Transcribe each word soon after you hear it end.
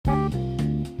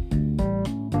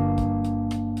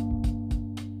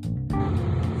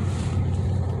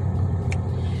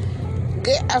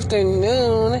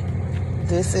afternoon.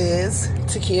 This is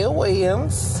Takia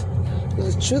Williams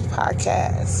with the Truth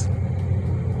Podcast.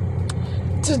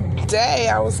 Today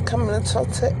I was coming to talk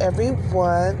to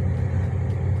everyone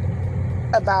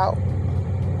about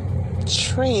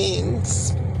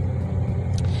trends.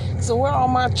 So where all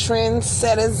my trend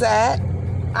setters at?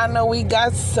 I know we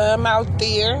got some out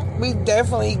there. We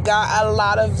definitely got a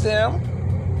lot of them.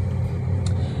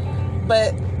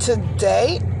 But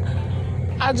today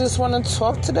I just want to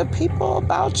talk to the people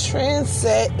about trend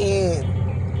setting.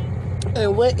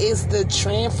 And what is the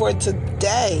trend for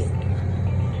today?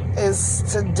 Is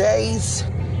today's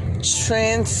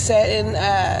trend setting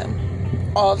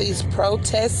all these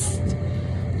protests?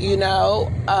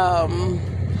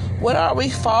 What are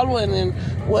we following and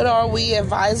what are we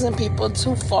advising people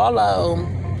to follow?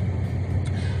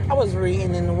 I was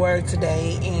reading in the Word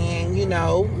today, and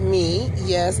me,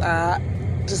 yes, I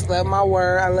just love my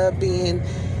Word. I love being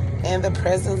in the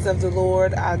presence of the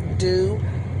Lord. I do.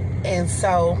 And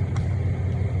so,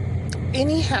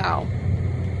 anyhow,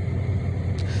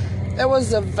 there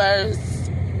was a verse,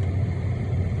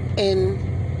 and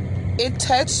it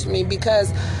touched me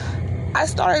because I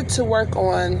started to work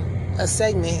on a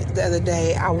segment the other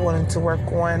day I wanted to work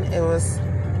on. It was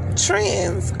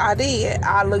trends. I did.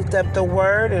 I looked up the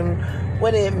word and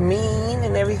what it mean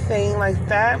and everything like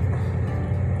that.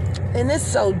 And it's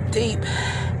so deep.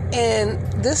 And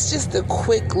this is just a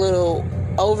quick little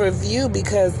overview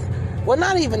because, well,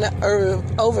 not even an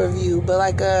overview, but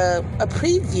like a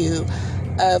preview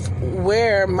of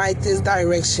where might this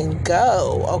direction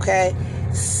go, okay?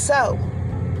 So,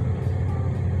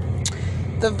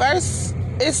 the verse,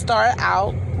 it started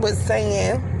out with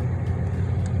saying,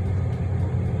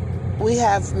 we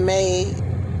have made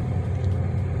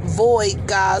void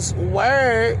God's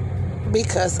word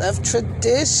because of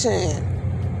tradition.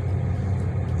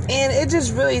 And it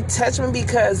just really touched me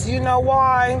because you know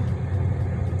why?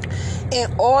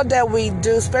 In all that we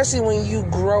do, especially when you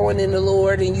growing in the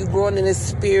Lord and you growing in the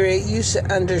Spirit, you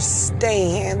should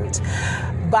understand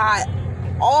by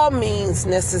all means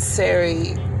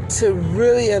necessary to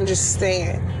really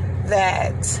understand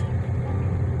that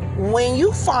when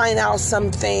you find out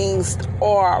some things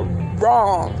are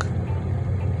wrong,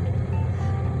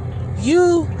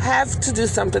 you have to do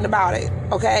something about it,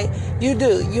 okay? You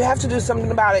do. You have to do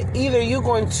something about it. Either you're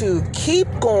going to keep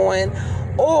going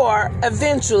or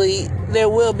eventually there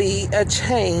will be a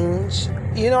change.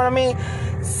 You know what I mean?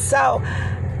 So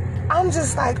I'm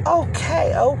just like,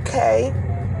 okay.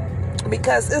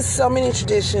 Because there's so many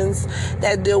traditions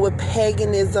that deal with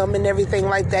paganism and everything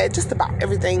like that. Just about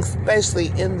everything,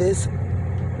 especially in this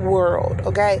world,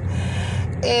 okay?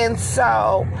 And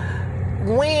so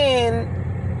when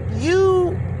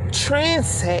you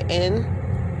trendsetting,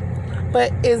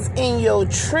 but is in your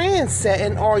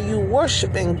trendsetting, are you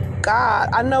worshiping God?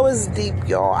 I know it's deep,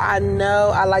 y'all. I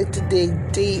know I like to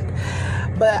dig deep.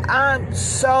 But I'm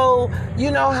so,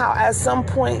 how at some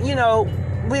point,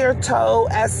 we are told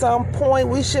at some point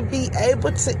we should be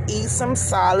able to eat some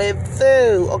solid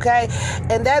food, okay?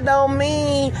 And that don't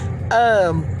mean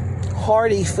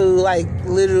hearty food, like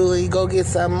literally go get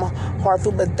some hard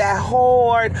food, but that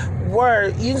hard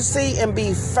word, you see, and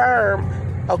be firm,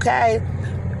 okay?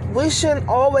 We shouldn't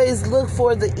always look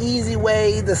for the easy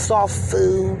way, the soft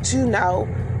food,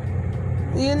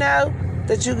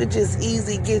 that you could just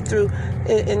easily get through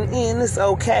and it's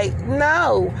okay.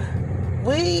 No.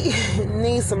 We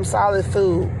need some solid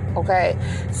food, okay?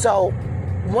 So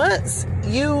once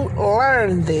you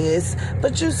learn this,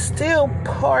 but you still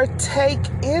partake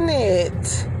in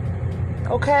it,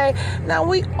 okay? Now,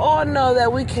 we all know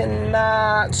that we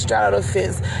cannot straddle the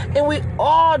fence, and we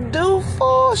all do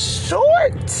fall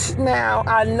short. Now,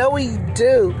 I know we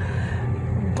do,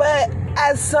 but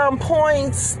at some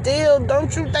point, still,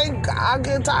 don't you think God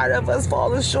get tired of us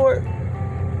falling short?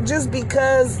 Just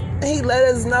because He let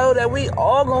us know that we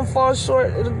all gonna fall short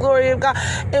of the glory of God.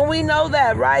 And we know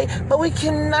that, right? But we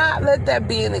cannot let that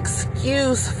be an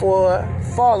excuse for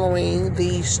following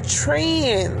these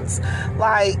trends.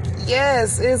 Like,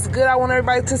 yes, it's good. I want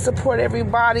everybody to support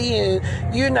everybody and,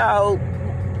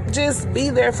 just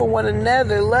be there for one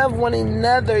another. Love one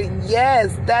another.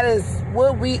 Yes, that is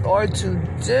what we are to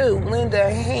do. Lend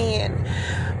a hand.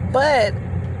 But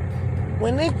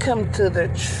when it comes to the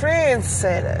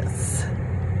trendsetters,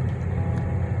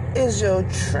 is your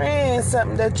trend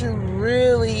something that you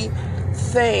really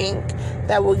think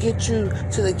that will get you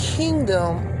to the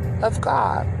kingdom of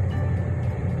God?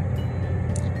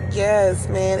 Yes,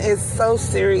 man, it's so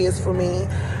serious for me.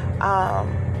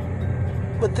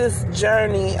 With this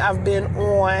journey I've been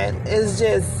on, it's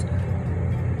just,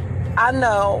 I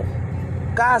know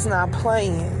God's not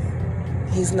playing.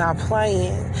 He's not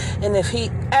playing. And if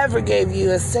he ever gave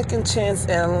you a second chance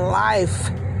in life,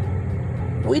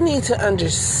 we need to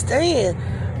understand.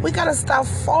 We got to stop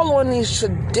following these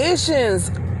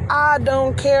traditions. I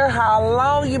don't care how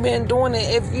long you've been doing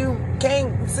it. If you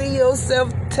can't see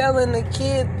yourself telling the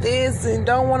kid this and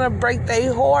don't want to break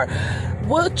their heart,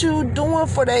 what you doing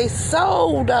for their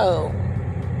soul, though?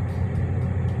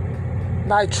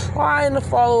 By trying to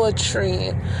follow a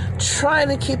trend, trying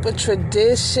to keep a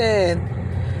tradition.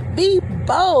 Be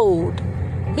bold.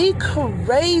 Be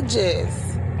courageous.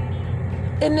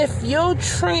 And if your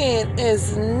trend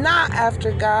is not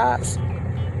after God's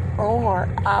own heart,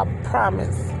 I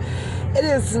promise, it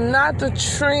is not the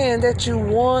trend that you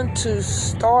want to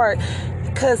start,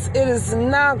 because it is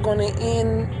not going to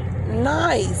end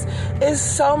nice. There's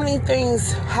so many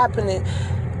things happening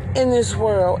in this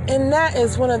world, and that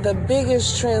is one of the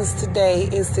biggest trends today,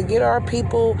 is to get our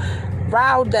people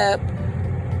riled up,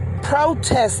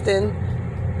 protesting,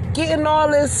 getting all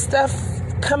this stuff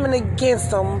coming against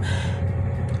them.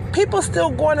 People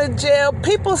still going to jail.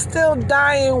 People still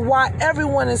dying while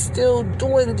everyone is still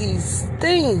doing these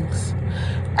things.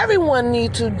 Everyone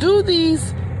needs to do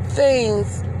these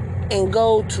things and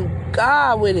go to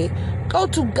God with it. Go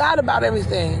to God about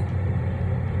everything.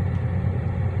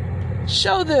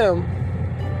 Show them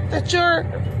that your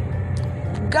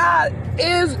God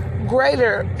is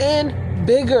greater and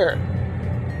bigger.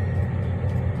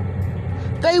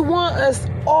 They want us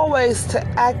always to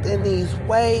act in these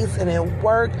ways and it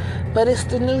work, but it's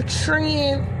the new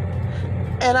trend.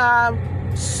 And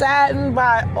I'm saddened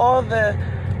by all the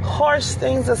harsh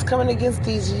things that's coming against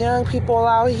these young people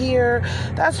out here.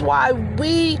 That's why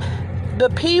we,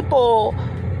 the people,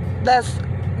 that's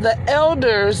the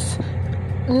elders,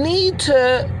 need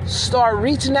to start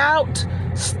reaching out,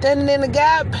 standing in the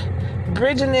gap,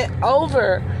 bridging it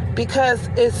over, because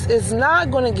it's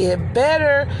not going to get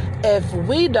better if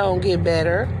we don't get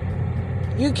better.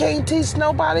 You can't teach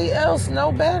nobody else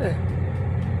no better.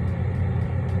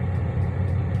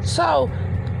 So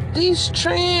these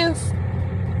trends,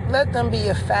 let them be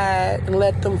a fad and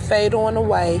let them fade on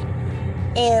away,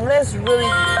 and let's really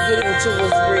get into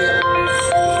what's real.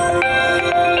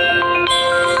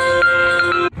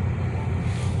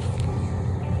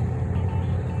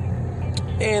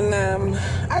 And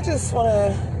I just want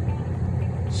to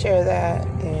share that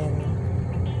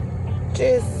and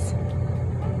just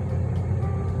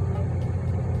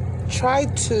try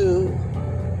to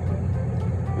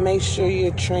make sure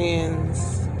your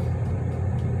trends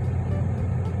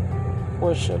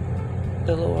worship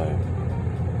the Lord.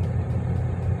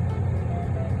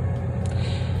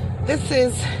 This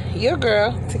is your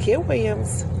girl, Takia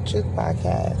Williams, Truth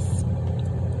Podcast.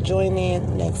 Join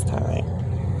in next time.